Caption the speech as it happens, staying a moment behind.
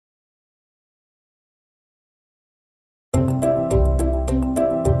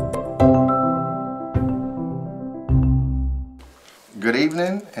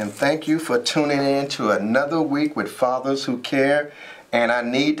evening, and thank you for tuning in to another week with Fathers Who Care. And I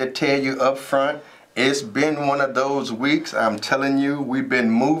need to tell you up front, it's been one of those weeks. I'm telling you, we've been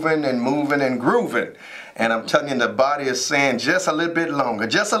moving and moving and grooving. And I'm telling you, the body is saying just a little bit longer,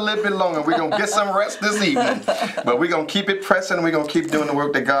 just a little bit longer. We're going to get some rest this evening. But we're going to keep it pressing. We're going to keep doing the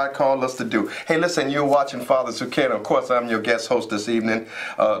work that God called us to do. Hey, listen, you're watching Fathers Who Care. Of course, I'm your guest host this evening,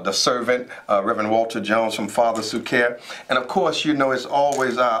 the servant, Reverend Walter Jones from Fathers Who Care. And of course, you know, it's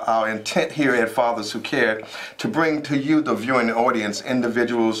always our intent here at Fathers Who Care to bring to you, the viewing audience,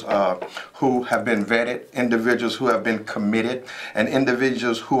 individuals who have been vetted, individuals who have been committed, and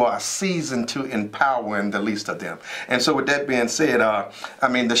individuals who are seasoned to empowering the least of them. And so with that being said, I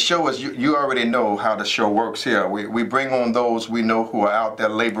mean, the show is, you already know how the show works here. We bring on those we know who are out there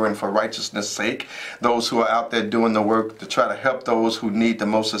laboring for righteousness' sake, those who are out there doing the work to try to help those who need the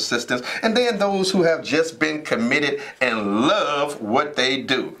most assistance, and then those who have just been committed and love what they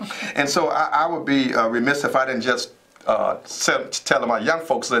do. And so I would be remiss if I didn't just telling my young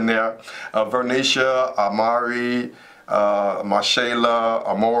folks in there, Vernicia, Amari, Marshayla,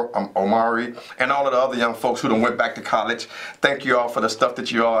 Omari, and all of the other young folks who done went back to college. Thank you all for the stuff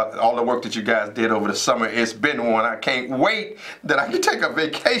that all the work that you guys did over the summer. It's been one. I can't wait that I can take a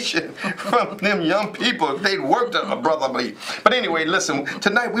vacation from them young people. They worked brotherly. But anyway, listen,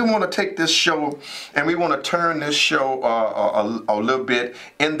 tonight we want to take this show and we want to turn this show a little bit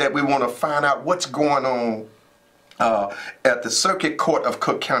in that we want to find out what's going on at the Circuit Court of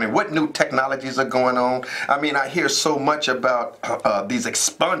Cook County. What new technologies are going on? I mean, I hear so much about these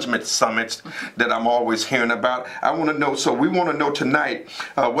expungement summits that I'm always hearing about. I want to know, so we want to know tonight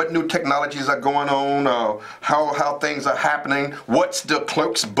what new technologies are going on, how things are happening, what's the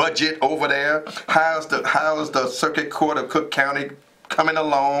clerk's budget over there, how's the Circuit Court of Cook County coming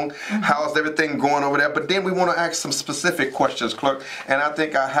along, how's everything going over there? But then we want to ask some specific questions, Clerk, and I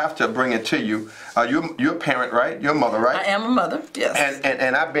think I have to bring it to you. You're a parent, right? You're a mother, right? I am a mother, yes.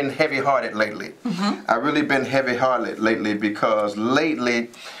 And I've been heavy-hearted lately. I've really been heavy-hearted lately because lately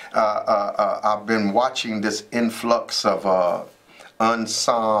I've been watching this influx of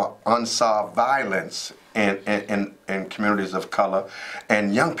unsolved violence in communities of color,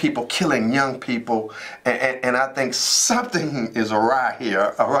 and young people killing young people, and I think something is awry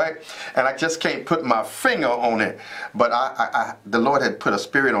here, all right? And I just can't put my finger on it, but the Lord had put a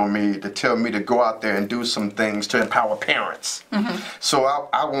spirit on me to tell me to go out there and do some things to empower parents. So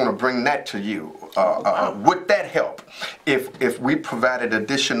I want to bring that to you. Would that help if we provided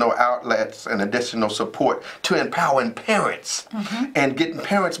additional outlets and additional support to empowering parents and getting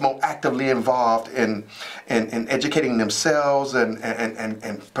parents more actively involved in educating themselves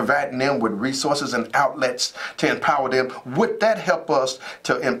and providing them with resources and outlets to empower them? Would that help us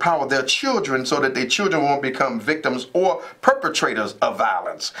to empower their children so that their children won't become victims or perpetrators of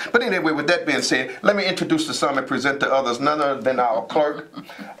violence? But anyway, with that being said, let me introduce the some and present to others, none other than our clerk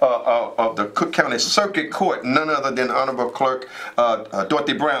of the Cook County Circuit Court, none other than Honorable Clerk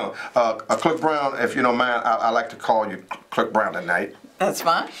Dorothy Brown. Clerk Brown, if you don't mind, I like to call you Clerk Brown tonight. That's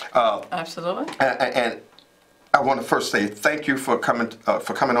fine. Absolutely. And I want to first say thank you for coming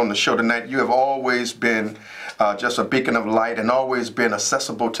on the show tonight. You have always been just a beacon of light and always been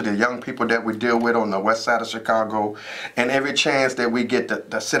accessible to the young people that we deal with on the west side of Chicago. And every chance that we get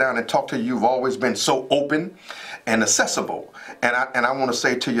to sit down and talk to you, you've always been so open and accessible. And I want to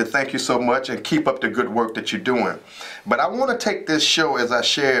say to you, thank you so much, and keep up the good work that you're doing. But I want to take this show, as I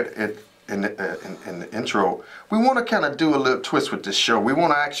shared it in the intro, we want to kind of do a little twist with this show. We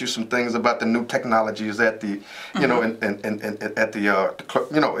want to ask you some things about the new technologies at the, you know, at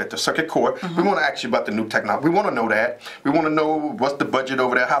the Circuit Court. We want to ask you about the new technology. We want to know that. We want to know what's the budget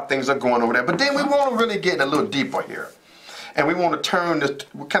over there, how things are going over there. But then we want to really get a little deeper here. And we want to turn this,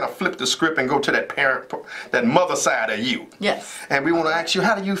 we kind of flip the script and go to that parent, that mother side of you. Yes. And we want to ask you,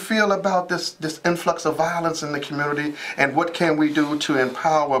 how do you feel about this influx of violence in the community, and what can we do to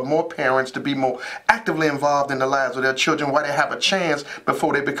empower more parents to be more actively involved in the lives of their children while they have a chance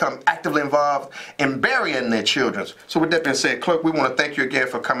before they become actively involved in burying their children? So with that being said, Clerk, we want to thank you again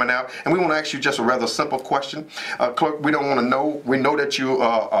for coming out, and we want to ask you just a rather simple question. Clerk, we don't want to know, we know that you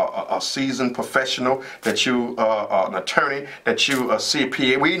are a seasoned professional, that you are an attorney, that you a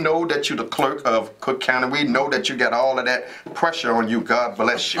CPA. We know that you're the clerk of Cook County. We know that you got all of that pressure on you. God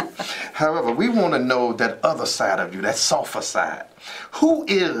bless you. However, we want to know that other side of you, that softer side. Who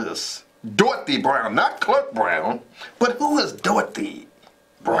is Dorothy Brown? Not Clerk Brown, but who is Dorothy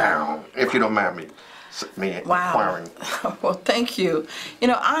Brown, if you don't mind me Wow. inquiring? Well, thank you. You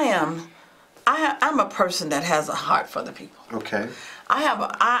know, I I'm a person that has a heart for the people. Okay.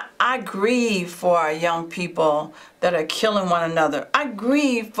 I grieve for our young people that are killing one another. I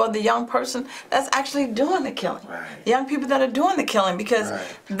grieve for the young person that's actually doing the killing. Right. Young people that are doing the killing, because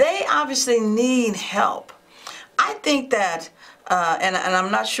they obviously need help. I think that, and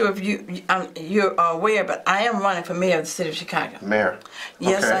I'm not sure if you're aware, but I am running for mayor of the city of Chicago. Mayor.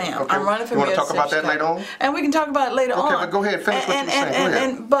 Yes, okay. I am. Okay. I'm running for mayor of the city of Chicago. You want to talk about that later on? And we can talk about it later on. Okay, but go ahead. Finish what you were saying. Go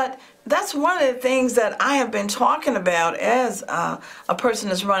ahead. But that's one of the things that I have been talking about as a person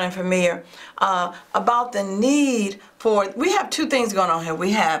that's running for mayor, about the need for, we have two things going on here. We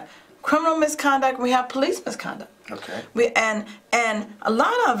have criminal misconduct, we have police misconduct. Okay. And a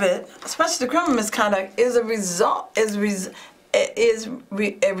lot of it, especially the criminal misconduct, is a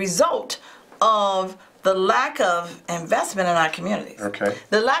result of the lack of investment in our communities. Okay.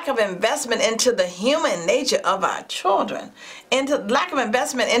 The lack of investment into the human nature of our children, into lack of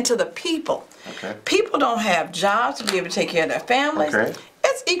investment into the people. Okay. People don't have jobs to be able to take care of their families. Okay.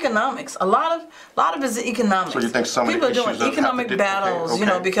 It's economics. A lot of it is economics. So you think some people of the are issues doing economic battles, you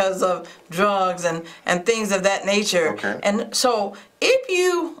know, because of drugs and things of that nature. Okay. And so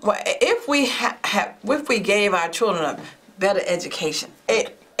if we gave our children a better education,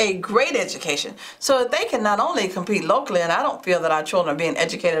 a great education, so that they can not only compete locally, and I don't feel that our children are being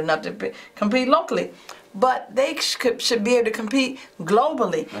educated enough to compete locally, but they should be able to compete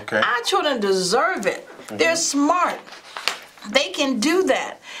globally. Okay. Our children deserve it. They're smart. They can do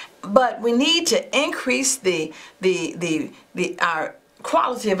that, but we need to increase our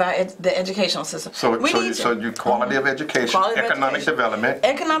quality of the educational system. So your quality of education, economic development,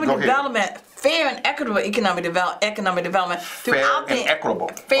 fair and equitable economic development fair and equitable.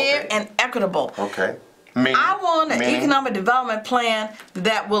 Fair and equitable. Okay. I want an economic development plan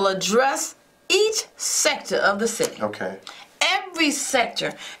that will address each sector of the city. Okay. Every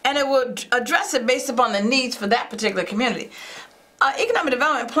sector, and it will address it based upon the needs for that particular community. Economic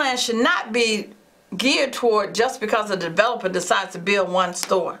development plan should not be geared toward just because a developer decides to build one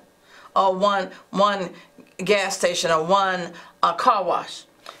store or one gas station or one car wash.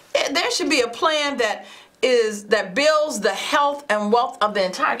 There should be a plan that builds the health and wealth of the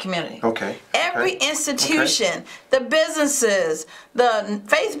entire community. Okay. Every institution, the businesses, the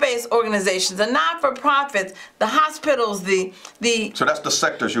faith-based organizations, the non-for-profits, the hospitals, So that's the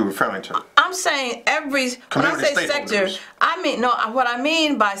sectors you're referring to. I'm saying when I say sector, what I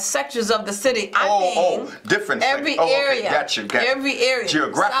mean by sectors of the city, different every sectors. area. Gotcha. Every area.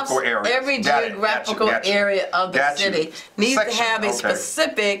 Geographical area. Every geographical area of the city needs to have a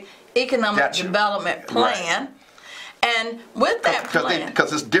specific economic development plan, and with that plan,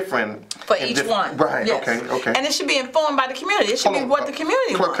 because it's different for each one, right? Yes. Okay. And it should be informed by the community. It should be what the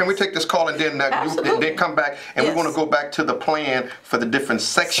community wants. Can we take this call and then come back, and we want to go back to the plan for the different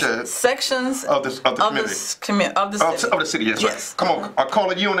sections of the community of the city. Yes. Right. Come on, I'll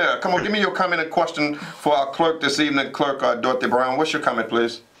call you on there. Come on, give me your comment and question for our clerk this evening, Clerk Dorothy Brown. What's your comment,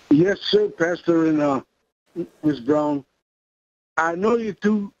 please? Yes, sir, Pastor and Ms. Brown. I know you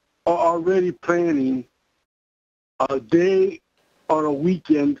two are already planning a day or a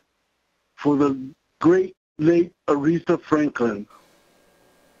weekend for the great late Aretha Franklin.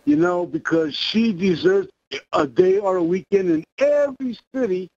 You know, because she deserves a day or a weekend in every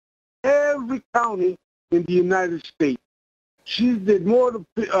city, every county in the United States. She did more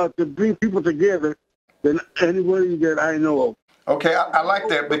to bring people together than anybody that I know of. Okay, I like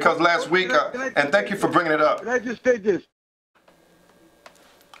that because last week, and thank you for bringing it up. Can I just say this?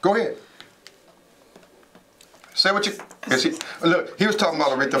 Go ahead. Say what you. Look, he was talking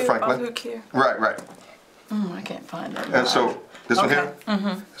about Aretha Franklin. Right. I can't find that. And so this one here.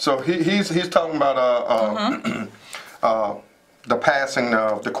 So he's talking about the passing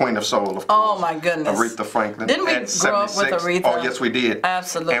of the Queen of Soul, of course. Oh my goodness. Aretha Franklin. Didn't we grow up with Aretha? Oh yes, we did.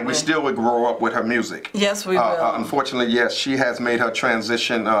 Absolutely. And we still would grow up with her music. Yes, we will. Unfortunately, yes, she has made her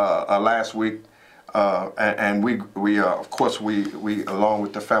transition last week. And we of course, we along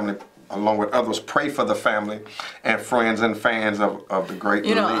with the family, along with others, pray for the family and friends and fans of the great.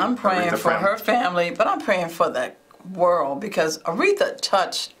 You know, I'm praying for her family, but I'm praying for the world because Aretha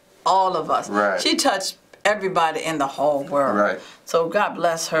touched all of us. Right. She touched everybody in the whole world. Right. So God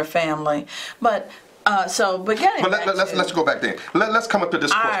bless her family. But let's go back there. Let's come up to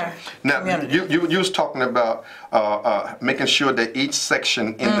this question. Now, you was talking about making sure that each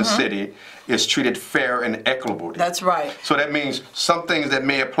section in the city is treated fair and equitable. That's right. So that means some things that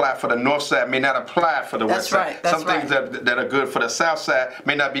may apply for the north side may not apply for the west side. Some things that are good for the south side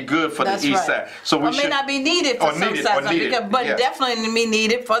may not be good for the east side. So we may not be needed for some sides, but definitely be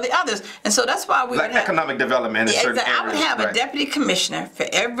needed for the others. And so that's why we would have economic development in certain areas. I would have a deputy commissioner for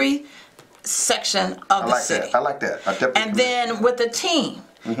every section of the city. I like that. A deputy and then with a team.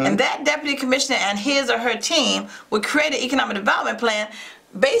 And that deputy commissioner and his or her team would create an economic development plan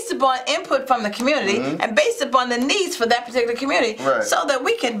based upon input from the community and based upon the needs for that particular community, so that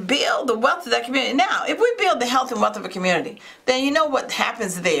we can build the wealth of that community. Now, if we build the health and wealth of a community, then you know what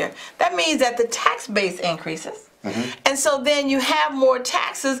happens there. That means that the tax base increases. And so then you have more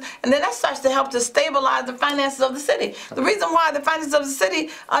taxes, and then that starts to help to stabilize the finances of the city. The reason why the finances of the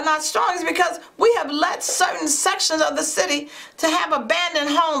city are not strong is because we have let certain sections of the city to have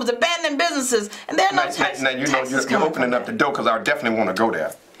abandoned homes, abandoned businesses, and there are no taxes. Now you know you're opening up the door, because I definitely want to go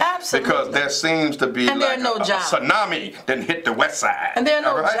there. Absolutely. Because there seems to be like a tsunami that hit the west side. And there are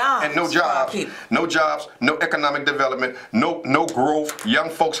no jobs. And no jobs. No jobs, no economic development, no growth. Young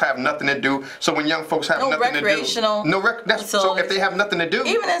folks have nothing to do. So when young folks have nothing to do. So if they have nothing to do.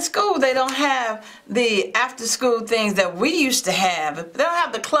 Even in school, they don't have the after school things that we used to have. They don't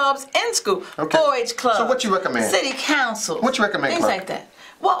have the clubs in school. 4-H clubs. So what you recommend? City councils. What you recommend, things like that.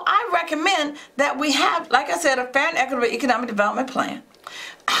 Well, I recommend that we have, like I said, a fair and equitable economic development plan.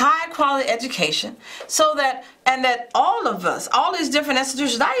 High quality education, so that all of us, all these different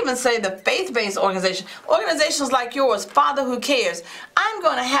institutions, I even say the faith-based organizations like yours, Father Who Cares, I'm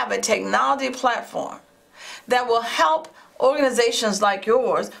going to have a technology platform that will help organizations like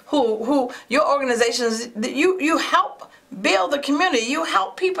yours, who your organizations, you help build the community. You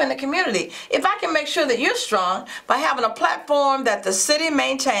help people in the community. If I can make sure that you're strong by having a platform that the city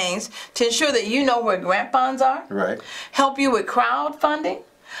maintains to ensure that you know where grant funds are, help you with crowdfunding,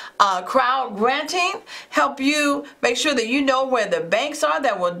 crowd granting, help you make sure that you know where the banks are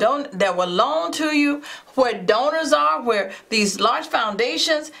that will loan to you, where donors are, where these large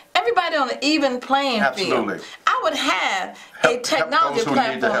foundations, everybody on an even playing field. I would have a technology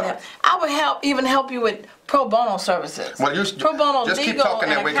platform there. I would even help you with pro bono services. Well, pro bono just keep talking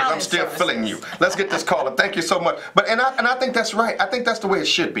that way, because I'm still feeling you. Let's get this caller. Thank you so much. And I think that's right. I think that's the way it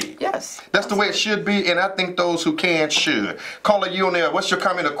should be. Yes. That's the way it should be, and I think those who can should. Caller, you on there. What's your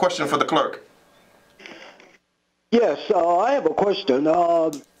comment or question for the clerk? Yes, I have a question.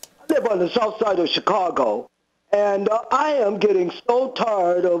 I live on the south side of Chicago, and I am getting so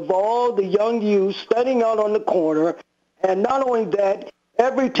tired of all the young youth standing out on the corner, and not only that,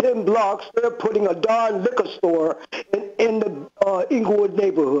 every 10 blocks, they're putting a darn liquor store in the Inglewood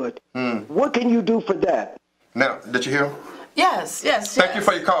neighborhood. What can you do for that? Now, did you hear him? Yes. Thank you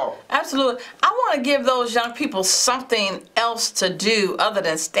for your call. Absolutely. I want to give those young people something else to do other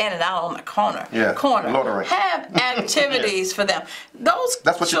than standing out on the corner. Loitering. Have activities for them.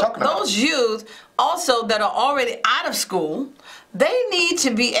 That's what you're talking about. Those youth also that are already out of school, they need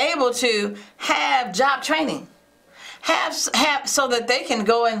to be able to have job training. Have so that they can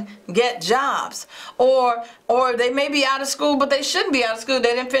go and get jobs, or they may be out of school, but they shouldn't be out of school.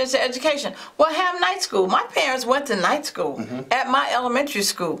 They didn't finish their education. Well, have night school. My parents went to night school at my elementary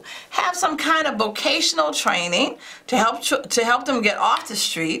school. Have some kind of vocational training to help them get off the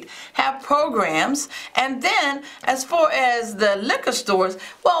street. Have programs, and then as far as the liquor stores,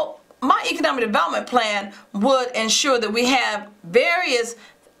 well, my economic development plan would ensure that we have various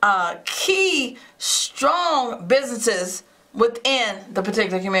key strong businesses within the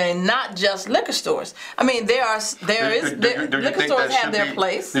particular community, not just liquor stores. I mean, liquor stores have their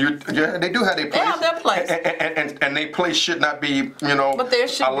place. Yeah, they do have their place. They have their place. And their place should not be,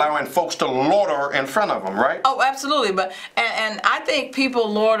 allowing folks to loiter in front of them, right? Oh, absolutely. But and I think people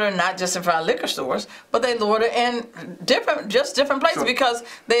loiter not just in front of liquor stores, but they loiter in different places, because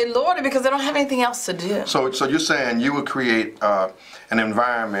they loiter because they don't have anything else to do. So you're saying you would create an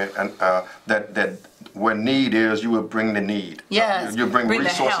environment that where need is, you will bring the need. Yes. You bring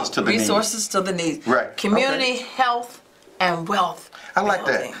resources to the need. Resources to the need. Right. Community, health, and wealth. I like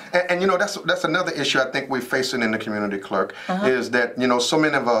that. And that's another issue I think we're facing in the community, clerk, is that, so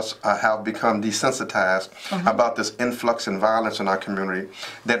many of us have become desensitized about this influx and violence in our community,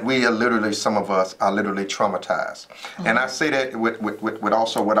 that some of us are literally traumatized. And I say that with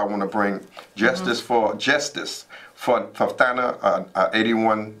also what I want to bring, justice for Thana,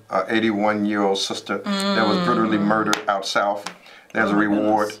 81-year-old sister that was brutally murdered out south. There's a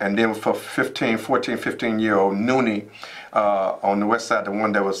reward. And then for 15-year-old Noonie on the west side, the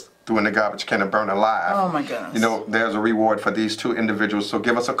one that was threw in the garbage can and burned alive. Oh my goodness. There's a reward for these two individuals. So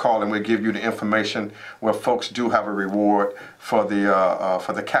give us a call and we'll give you the information where folks do have a reward for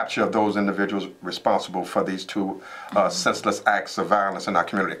the capture of those individuals responsible for these two senseless acts of violence in our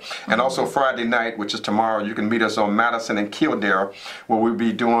community. And also Friday night, which is tomorrow, you can meet us on Madison and Kildare, where we'll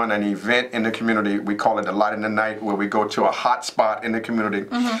be doing an event in the community. We call it the Light in the Night, where we go to a hot spot in the community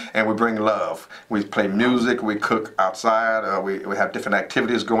and we bring love. We play music, we cook outside, we have different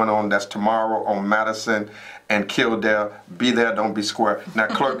activities going on. That's tomorrow on Madison and Kildare. Be there, don't be square. Now,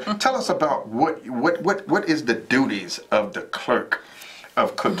 clerk, tell us about what is the duties of the clerk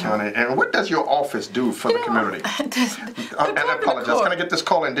of Cook County, and what does your office do for the community? And I apologize. Can I get this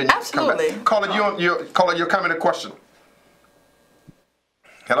call and then you Absolutely. come back? Caller, your comment or question.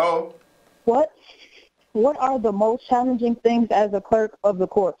 Hello. What are the most challenging things as a clerk of the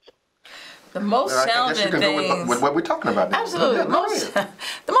courts? The most challenging things. With what we're talking about. Absolutely.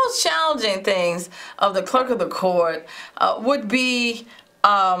 The most challenging things of the clerk of the court would be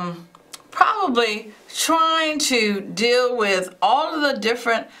probably trying to deal with all of the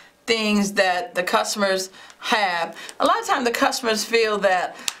different things that the customers have. A lot of times the customers feel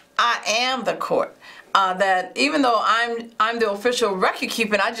that I am the court. That even though I'm the official record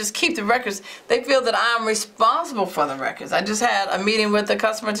keeper and I just keep the records, they feel that I'm responsible for the records. I just had a meeting with the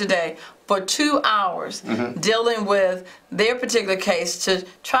customer today for 2 hours dealing with their particular case to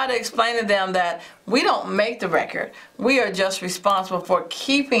try to explain to them that we don't make the record. We are just responsible for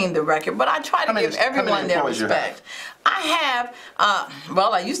keeping the record. But I try to give everyone their respect. I have,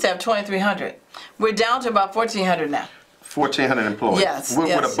 well, I used to have 2,300. We're down to about 1,400 now. 1,400 employees. Yes. With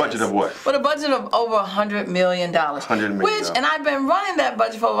a budget of what? With a budget of over $100 million. $100 million. And I've been running that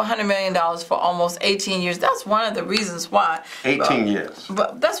budget for over $100 million for almost 18 years. That's one of the reasons why. 18 years.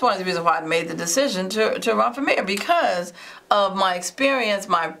 But that's one of the reasons why I made the decision to run for mayor, because of my experience.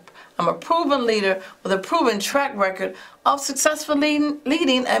 I'm a proven leader with a proven track record of successfully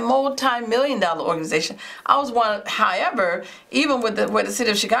leading a multi-million-dollar organization. I was one, however, even with where the city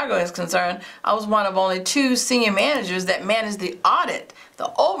of Chicago is concerned, I was one of only 2 senior managers that managed the audit,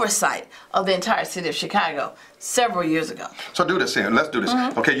 the oversight of the entire city of Chicago several years ago. So do this here. Let's do this.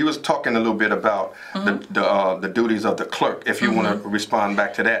 Okay, you was talking a little bit about the duties of the clerk. If you want to respond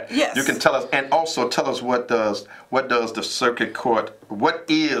back to that, yes, you can tell us, and also tell us what does the circuit court, what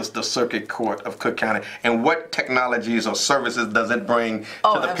is the circuit court of Cook County, and what technologies or services does it bring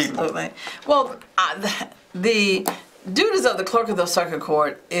to the people? Absolutely. Well, the duties of the clerk of the circuit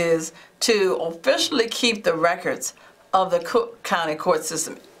court is to officially keep the records of the Cook County court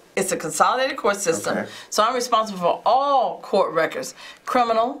system. It's a consolidated court system, so I'm responsible for all court records: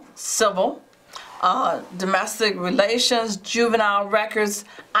 criminal, civil, domestic relations, juvenile records.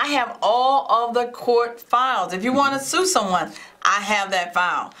 I have all of the court files. If you want to sue someone, I have that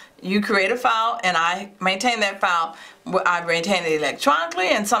file. You create a file, and I maintain that file. I maintain it electronically,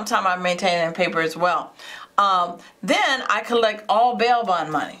 and sometimes I maintain it in paper as well. Then I collect all bail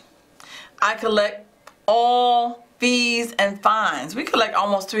bond money. I collect all fees and fines. We collect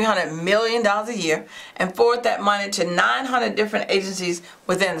almost $300 million a year and forward that money to 900 different agencies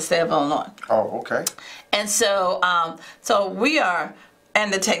within the state of Illinois. Oh, okay. And so, so we are,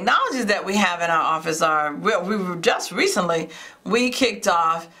 and the technologies that we have in our office are, we were just recently, we kicked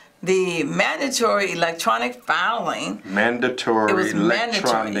off the mandatory electronic filing. Mandatory It was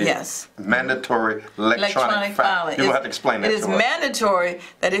electronic. mandatory, yes. Mandatory electronic filing. You will have to explain that to us. It is mandatory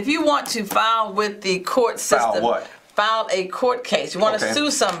that if you want to file with the court system. File what? File a court case. You want to sue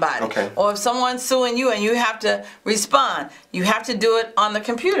somebody. Okay. Or if someone's suing you and you have to respond, you have to do it on the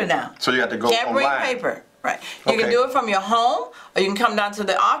computer now. So you have to go Can't online. bring paper. Right. You can do it from your home, or you can come down to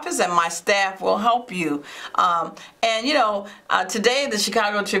the office, and my staff will help you. And you know, today the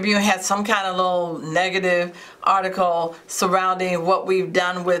Chicago Tribune had some kind of little negative article surrounding what we've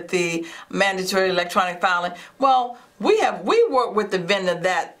done with the mandatory electronic filing. Well, we work with the vendor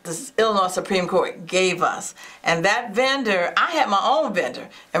that the Illinois Supreme Court gave us, and that vendor, I had my own vendor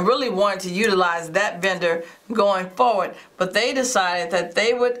and really wanted to utilize that vendor going forward, but they decided that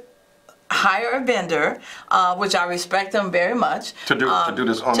they would hire a vendor, which I respect them very much, to do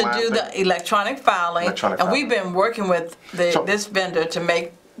this online, to do the electronic filing. And we've been working with this vendor to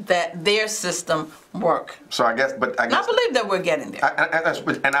make their system work. So I guess, I believe that we're getting there.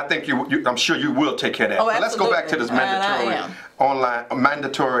 And I think I'm sure you will take care of that. Oh, but let's go back to this mandatory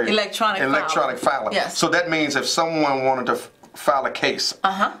electronic filing. Yes. So that means if someone wanted to file a case.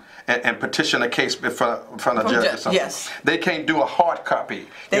 And petition a case before a judge or something. Yes. They can't do a hard copy.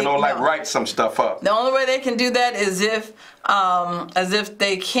 Write some stuff up. The only way they can do that is if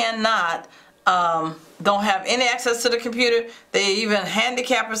they cannot, don't have any access to the computer. They even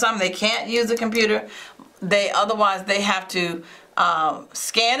handicapped or something. They can't use the computer. Otherwise they have to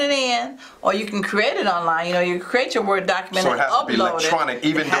scan it in, or you can create it online. You know, you create your Word document and upload it. So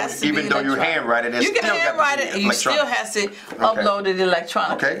it has to be electronic, even though you handwrite it. You can handwrite it, and you still have to upload it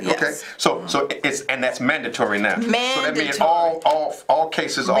electronically. Okay, yes. So and that's mandatory now. Mandatory. So that means all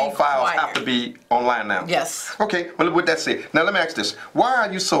cases, all files have to be online now. Yes. Okay. Well, with that said, now let me ask this: why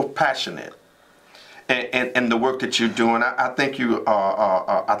are you so passionate and the work that you're doing. I think you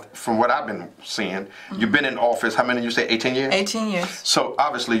are, from what I've been seeing, you've been in office, how many you say, 18 years? 18 years. So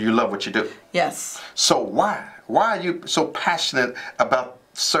obviously you love what you do. Yes. So why are you so passionate about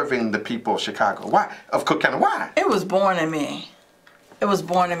serving the people of Chicago? Why? Of Cook County, why? It was born in me. It was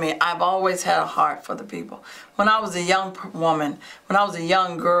born in me. I've always had a heart for the people. When I was a young woman, when I was a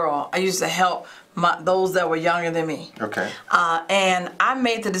young girl, I used to help those that were younger than me. Okay. And I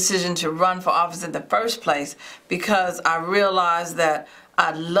made the decision to run for office in the first place because I realized that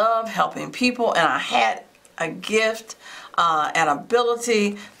I love helping people, and I had a gift, an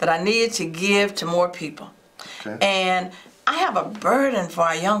ability that I needed to give to more people. Okay. And I have a burden for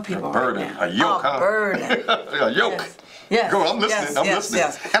our young people. A burden, right now. a yoke, a burden. A yoke. Yes. Yes. Go, I'm listening. I'm listening.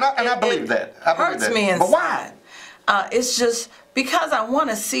 Yes. And I believe that. I believe hurts that. me inside. But why? It's just because I want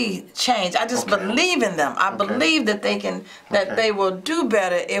to see change. I just believe in them. I believe that they can, that they will do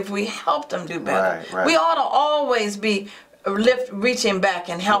better if we help them do better. Right. We ought to always be reaching back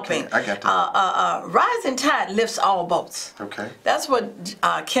and helping. Okay, I got that. Rising tide lifts all boats. Okay. That's what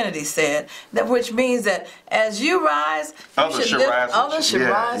Kennedy said. That which means that as you rise, others should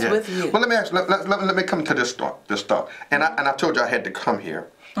rise with you. Well, let me ask. Let me come to this thought. And I told you I had to come here.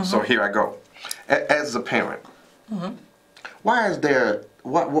 So here I go. As a parent, why is there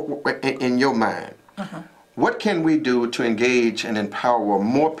what in your mind? What can we do to engage and empower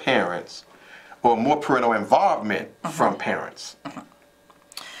more parents, or more parental involvement from parents?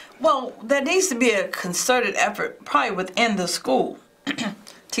 Well, there needs to be a concerted effort, probably within the school,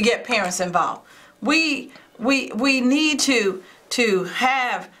 to get parents involved. We need to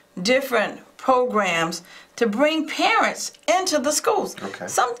have different programs to bring parents into the schools. Okay.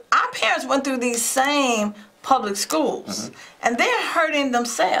 Our parents went through these same public schools, and they're hurting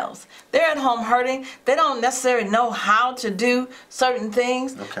themselves. They're at home hurting. They don't necessarily know how to do certain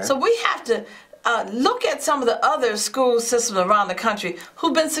things. Okay. So we have to look at some of the other school systems around the country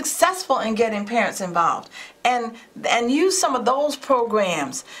who've been successful in getting parents involved, and use some of those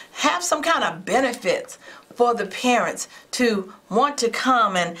programs. Have some kind of benefits for the parents to want to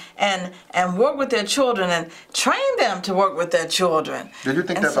come and work with their children and train them to work with their children. Do you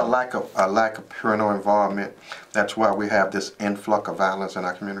think there's a lack of parental involvement? That's why we have this influx of violence in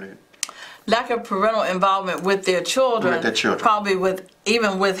our community. Lack of parental involvement with their children. With their children. Probably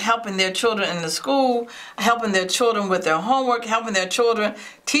even with helping their children in the school, helping their children with their homework, helping their children,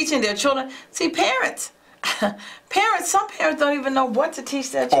 teaching their children. See, some parents don't even know what to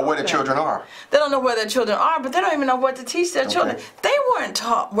teach their children. Or where the children are. They don't know where their children are, but they don't even know what to teach their children. They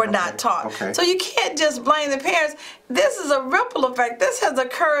were not taught. Okay. So you can't just blame the parents. This is a ripple effect. This has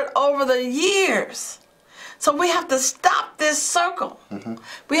occurred over the years. So we have to stop this circle.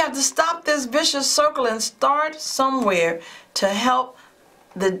 We have to stop this vicious circle and start somewhere to help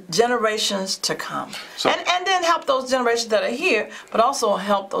the generations to come. So, and then help those generations that are here, but also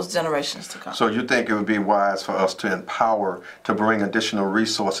help those generations to come. So you think it would be wise for us to empower, to bring additional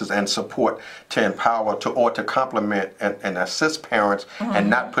resources and support to empower or to complement and assist parents and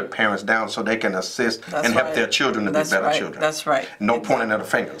not put parents down so they can assist and help their children to be better children. That's right. No pointing of the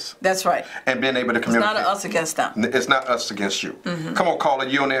fingers. That's right. And being able to communicate. It's not us against them. It's not us against you. Come on, caller,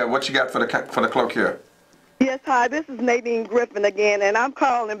 you on there. What you got for the clerk here? Yes, hi, this is Nadine Griffin again, and I'm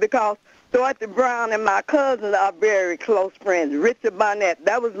calling because Dorothy Brown and my cousin are very close friends. Richard Barnett,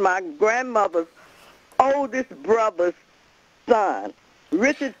 that was my grandmother's oldest brother's son.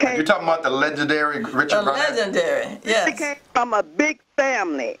 Richard came... You're talking about the legendary Richard Barnett? The legendary, yes. He came from a big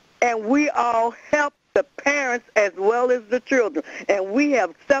family, and we all helped the parents as well as the children. And we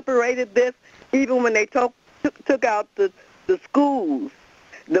have separated this even when they took out the schools.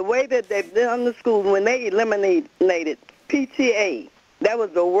 The way that they've done the schools, when they eliminated PTA, that was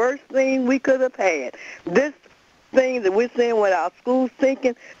the worst thing we could have had. This thing that we're seeing with our schools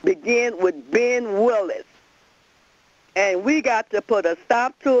sinking began with Ben Willis. And we got to put a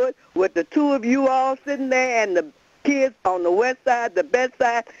stop to it with the two of you all sitting there and the kids on the west side, the best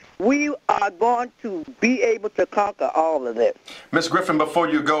side. We are going to be able to conquer all of this. Ms. Griffin, before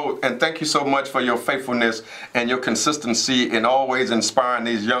you go, and thank you so much for your faithfulness and your consistency in always inspiring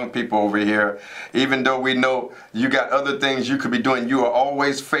these young people over here. Even though we know you got other things you could be doing, you are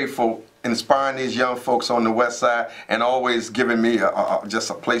always faithful, inspiring these young folks on the west side and always giving me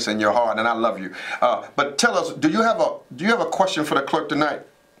just a place in your heart, and I love you. But tell us, do you have a question for the clerk tonight?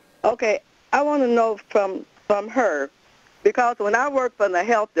 Okay, I want to know from her, because when I worked for the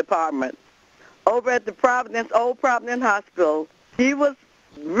health department over at the Old Providence Hospital, she was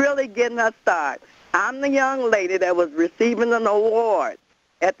really getting her start. I'm the young lady that was receiving an award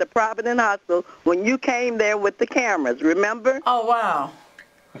at the Providence Hospital when you came there with the cameras, remember? Oh, wow.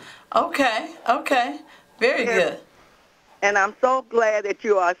 Okay, okay. Very good. And I'm so glad that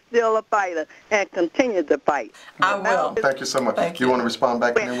you are still a fighter and continue to fight. I will. Thank you so much. Thank you you. want to respond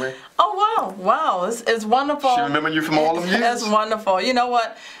back in any way? Oh, wow. It's wonderful. She remember you from all them years? That's wonderful. You know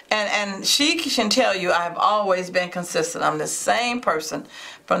what? And she can tell you I've always been consistent. I'm the same person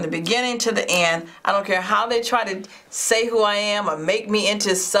from the beginning to the end. I don't care how they try to say who I am or make me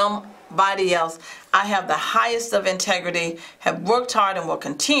into somebody else. I have the highest of integrity, have worked hard, and will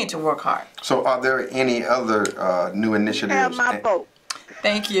continue to work hard. So are there any other new initiatives? Have my vote.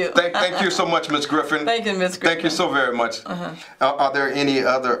 Thank you. Thank you so much, Ms. Griffin. Thank you, Ms. Griffin. Thank you so very much. Are there any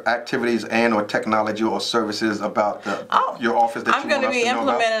other activities and or technology or services about your office that I'm you going want to us be to know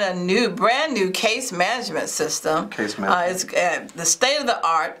about? implementing a brand new case management system. Case management. It's the state of the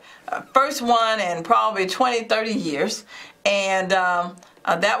art, first one in probably 20, 30 years. And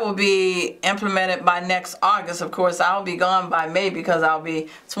that will be implemented by next August. Of course, I'll be gone by May because I'll be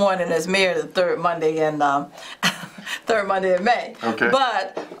sworn in as mayor the third Monday in May. Okay.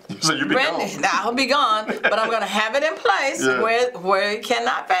 But so you'll be gone. I'll be gone, but I'm going to have it in place where it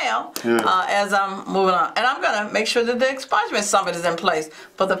cannot fail as I'm moving on. And I'm going to make sure that the expungement summit is in place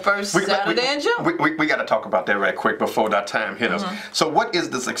for the first Saturday in June. We got to talk about that right quick before that time hit us. So what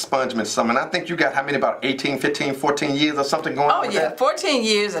is this expungement summit? I think you got how many, about 18, 15, 14 years or something going on with that? 14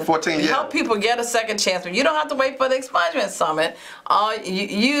 years. And 14 years. help people get a second chance. But you don't have to wait for the expungement summit.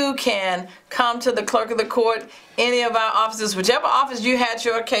 You can come to the clerk of the court, any of our offices, whichever office you had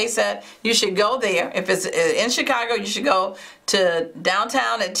your case at, you should go there. If it's in Chicago, you should go to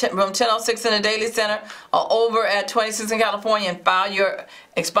downtown at room 1006 in the Daily Center, or over at 26 in California and file your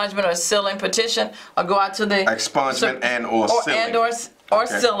expungement or sealing petition, or go out to the expungement and/or sealing. Or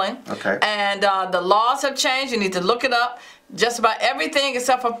sealing. Okay. And the laws have changed. You need to look it up. Just about everything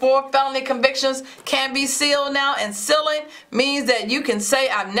except for 4 felony convictions can be sealed now, and sealing means that you can say,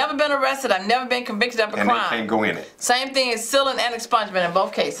 I've never been arrested, I've never been convicted of a crime. And they can't go in it. Same thing as sealing and expungement in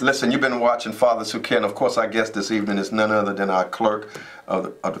both cases. Listen, you've been watching Fathers Who Care, and of course our guest this evening is none other than our clerk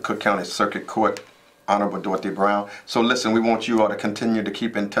of the Cook County Circuit Court, Honorable Dorothy Brown. So listen, we want you all to continue to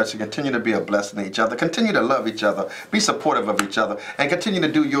keep in touch, and continue to be a blessing to each other, continue to love each other, be supportive of each other, and continue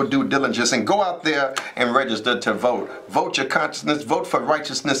to do your due diligence and go out there and register to vote. Vote your consciousness, vote for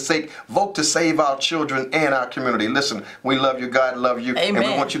righteousness' sake, vote to save our children and our community. Listen, we love you, God love you, Amen.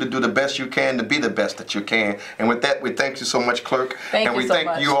 and we want you to do the best you can, to be the best that you can. And with that, we thank you so much, Clerk. Thank we you so thank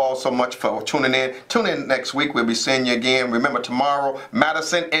much. you all so much for tuning in. Tune in next week. We'll be seeing you again. Remember, tomorrow,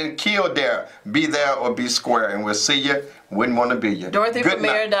 Madison and Kildare. Be there or be square. And we'll see you. Wouldn't want to be you.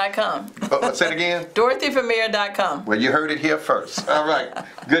 DorothyForMayor.com. Say it again. DorothyForMayor.com. Well, you heard it here first. All right.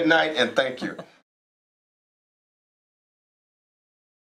 Good night and thank you.